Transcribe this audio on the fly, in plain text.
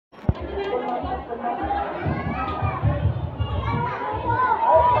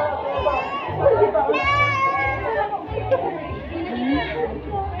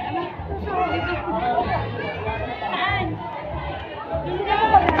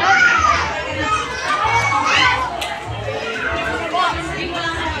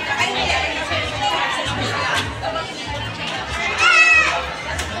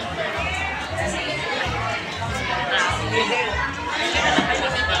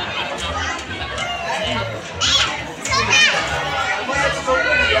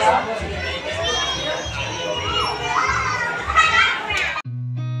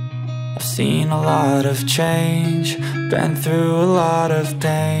I've seen a lot of change, been through a lot of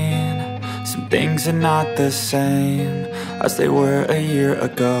pain. Some things are not the same as they were a year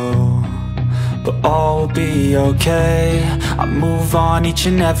ago, but all will be okay. I move on each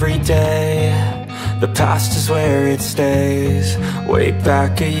and every day. The past is where it stays, way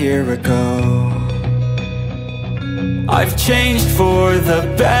back a year ago. I've changed for the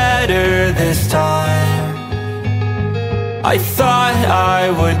better this time. I thought I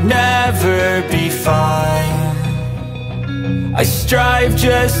would never be fine. I strive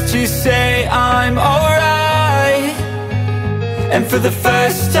just to say I'm alright, and for the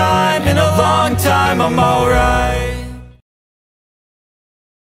first time in a long time I'm alright.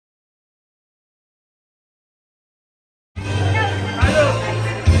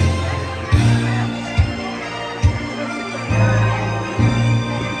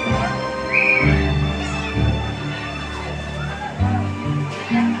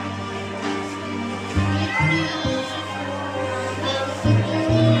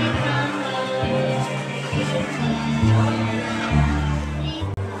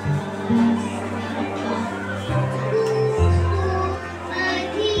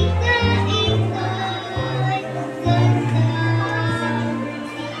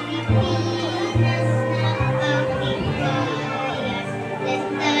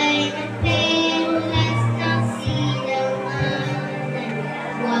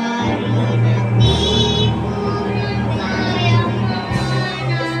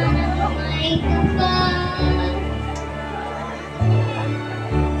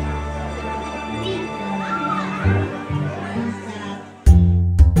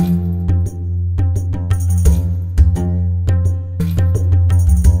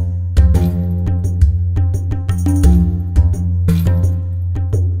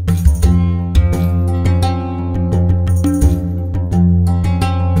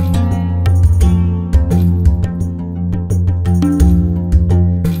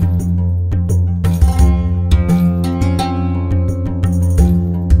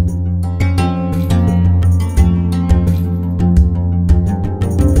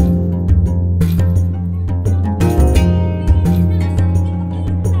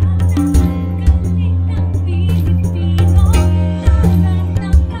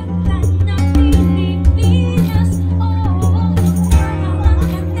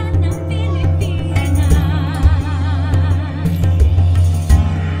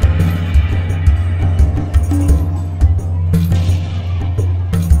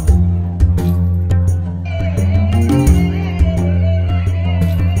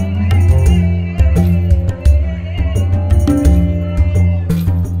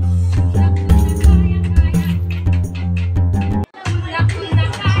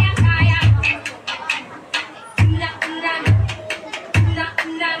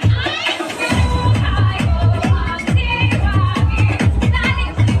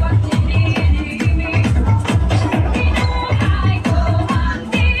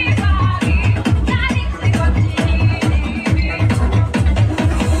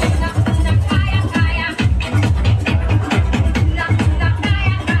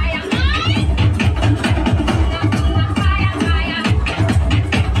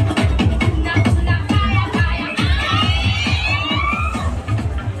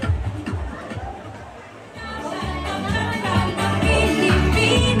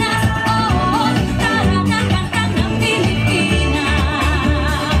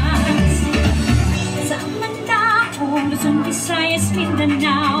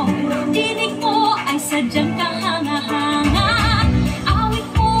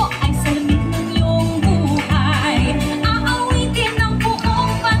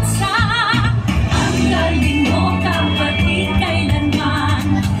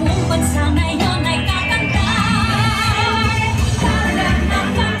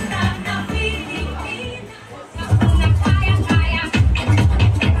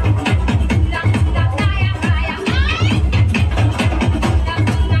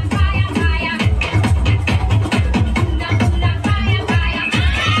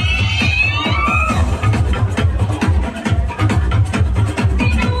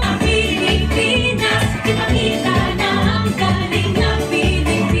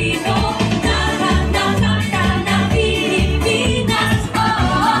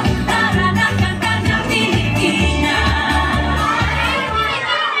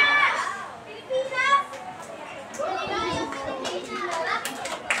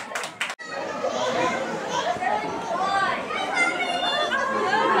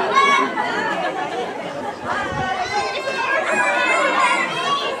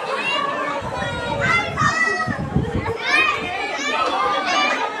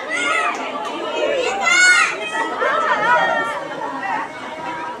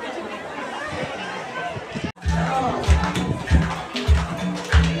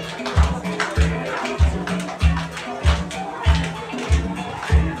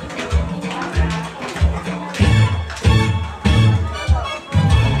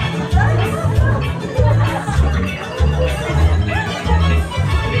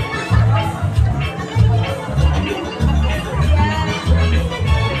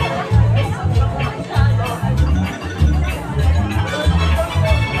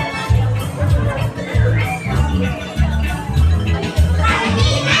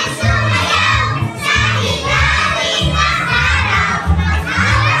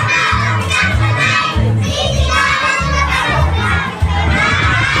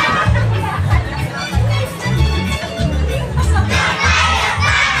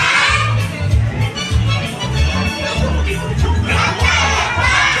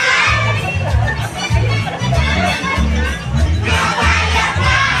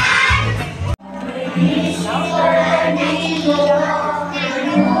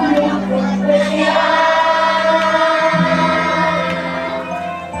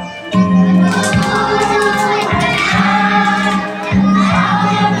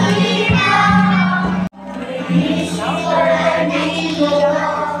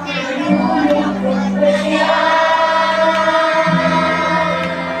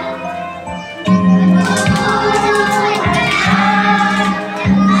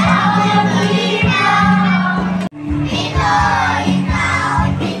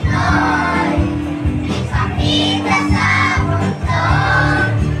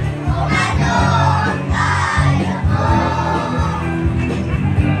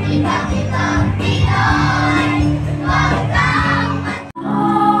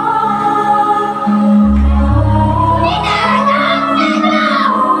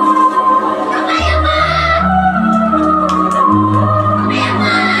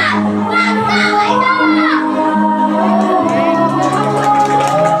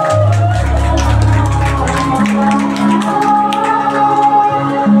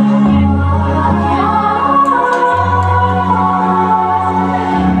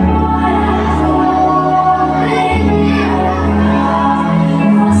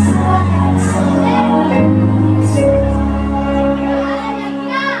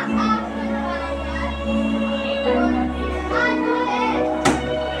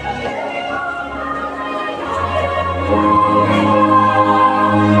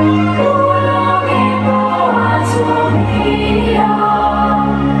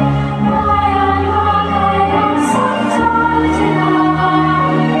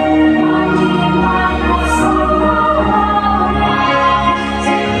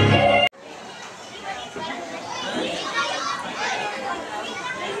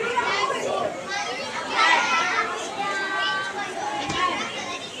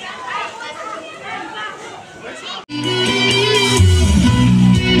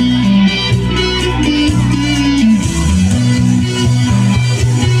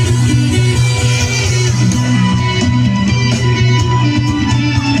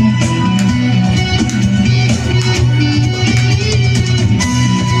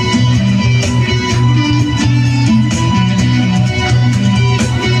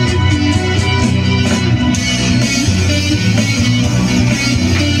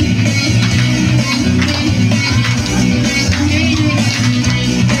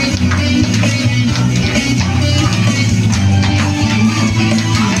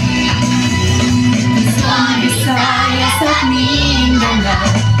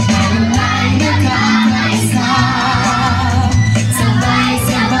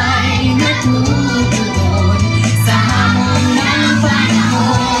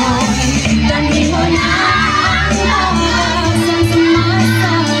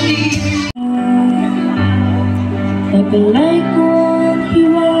 Tagalay ko't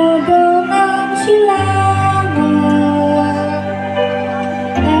hiwaga ng silangan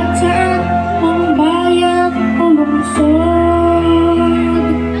at saan ang bayang lungsod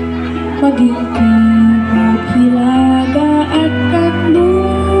maging timog, hilaga at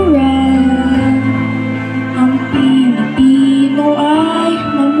kanluran ang Pilipino ay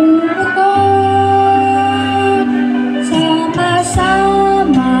mamumugot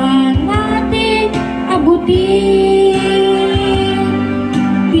sama-sama natin abutin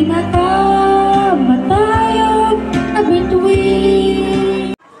pinakamatayog na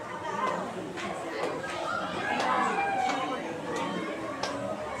bituin.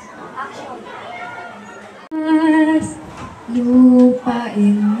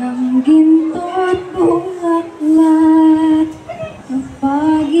 Lupain ng ginto at bulaklak ang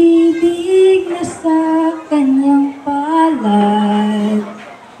pag-ibig na sa kanyang palad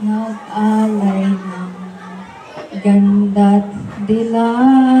nag-alay ng ganda't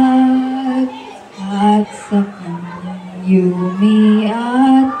dilag at sa kanyang yumi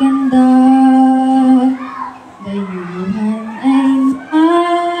at ganda dayuhan ay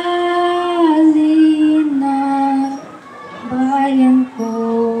alina bayan ko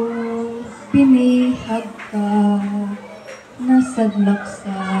pinihag ka nasadlak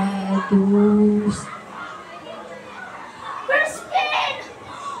sa dus. Crispin!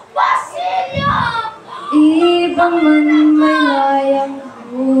 Basilio! Ibang man may layang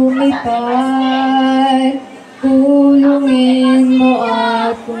lumipad, tulungin mo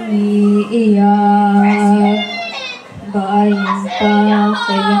at umiiyak. Bayan pa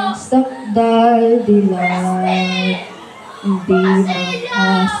kayang sakdal dilag, hindi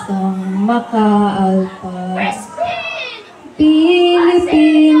mag-asang makaalpas.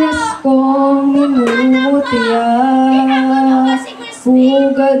 Pilipinas kong minutiyak,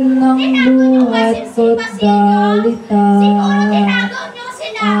 Pugad ng buhat ko't dalita,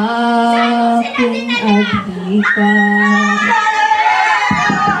 aking adhika.